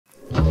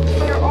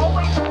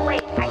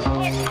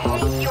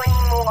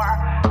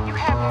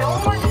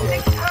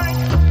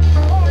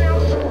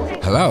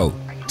Hello!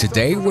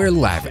 Today we're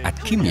live at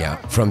Kimya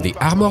from the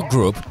Armor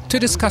Group to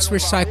discuss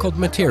recycled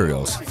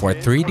materials for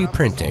 3D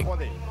printing.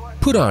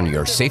 Put on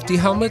your safety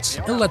helmets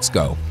and let's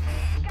go!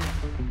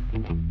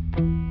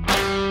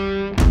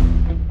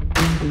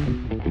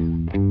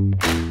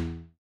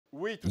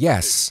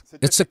 Yes,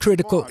 it's a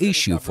critical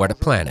issue for the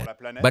planet,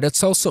 but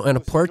it's also an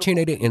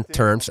opportunity in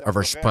terms of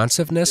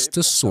responsiveness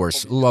to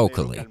source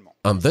locally.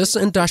 On this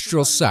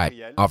industrial site,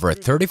 over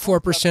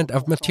 34%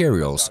 of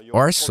materials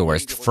are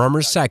sourced from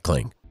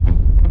recycling.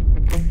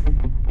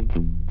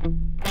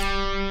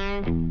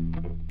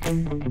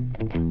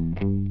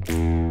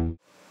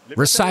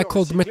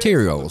 Recycled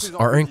materials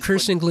are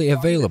increasingly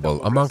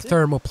available among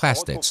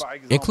thermoplastics,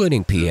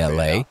 including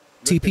PLA,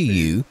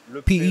 TPU,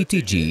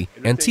 PETG,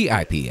 and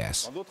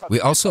TIPS. We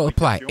also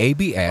apply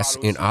ABS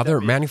in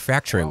other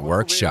manufacturing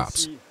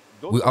workshops.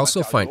 We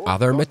also find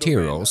other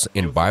materials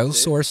in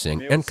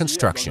biosourcing and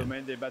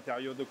construction.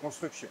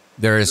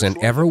 There is an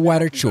ever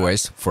wider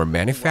choice for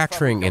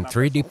manufacturing in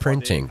 3D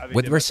printing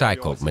with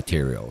recycled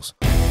materials.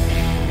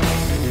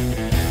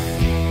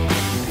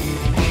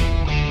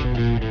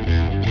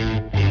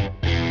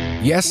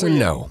 Yes and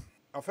no.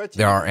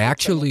 There are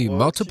actually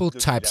multiple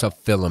types of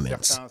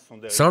filaments.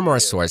 Some are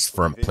sourced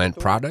from plant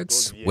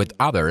products, with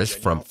others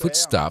from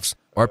foodstuffs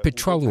or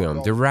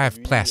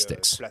petroleum-derived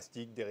plastics.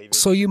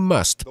 So you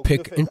must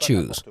pick and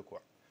choose.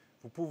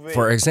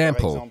 For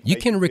example, you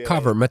can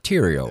recover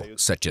material,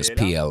 such as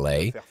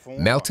PLA,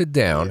 melt it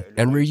down,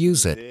 and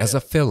reuse it as a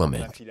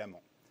filament.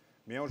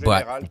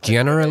 But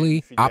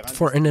generally, opt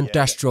for an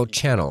industrial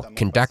channel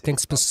conducting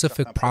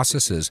specific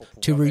processes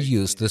to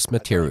reuse this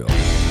material.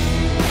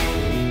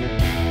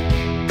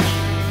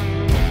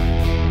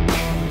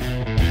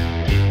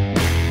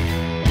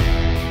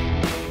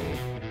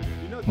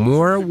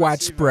 More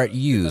widespread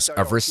use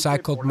of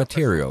recycled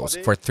materials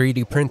for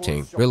 3D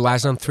printing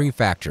relies on three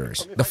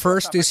factors. The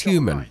first is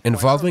human,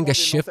 involving a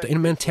shift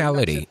in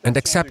mentality and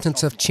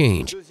acceptance of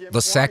change.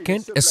 The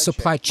second is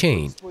supply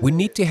chain. We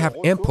need to have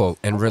ample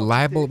and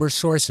reliable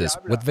resources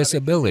with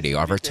visibility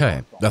over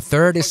time. The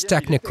third is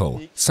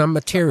technical. Some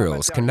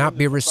materials cannot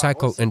be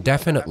recycled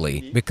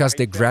indefinitely because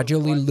they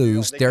gradually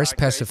lose their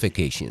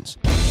specifications.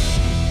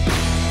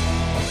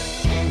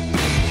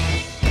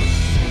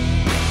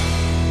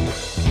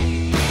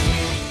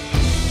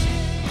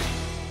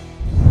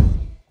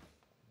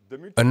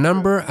 A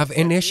number of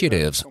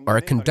initiatives are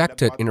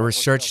conducted in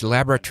research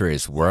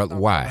laboratories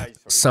worldwide.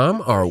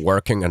 Some are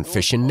working on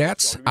fishing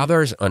nets,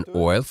 others on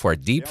oil for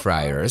deep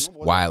fryers,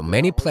 while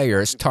many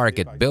players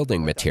target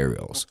building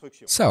materials.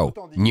 So,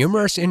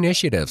 numerous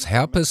initiatives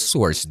help us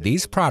source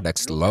these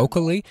products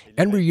locally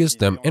and reuse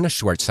them in a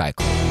short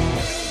cycle.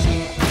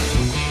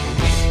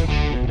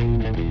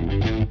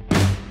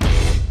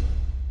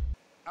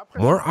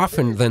 More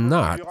often than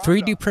not,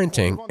 3D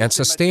printing and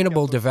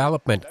sustainable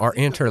development are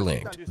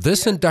interlinked.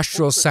 This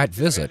industrial site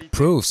visit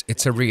proves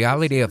it's a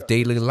reality of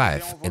daily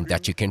life and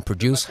that you can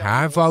produce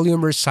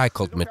high-volume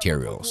recycled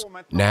materials.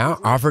 Now,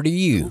 over to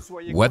you.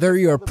 Whether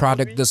you're a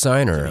product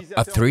designer,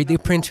 a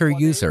 3D printer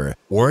user,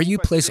 or you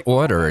place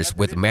orders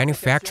with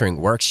manufacturing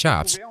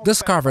workshops,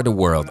 discover the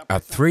world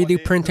of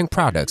 3D printing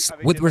products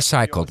with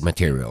recycled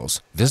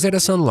materials. Visit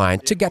us online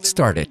to get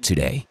started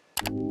today.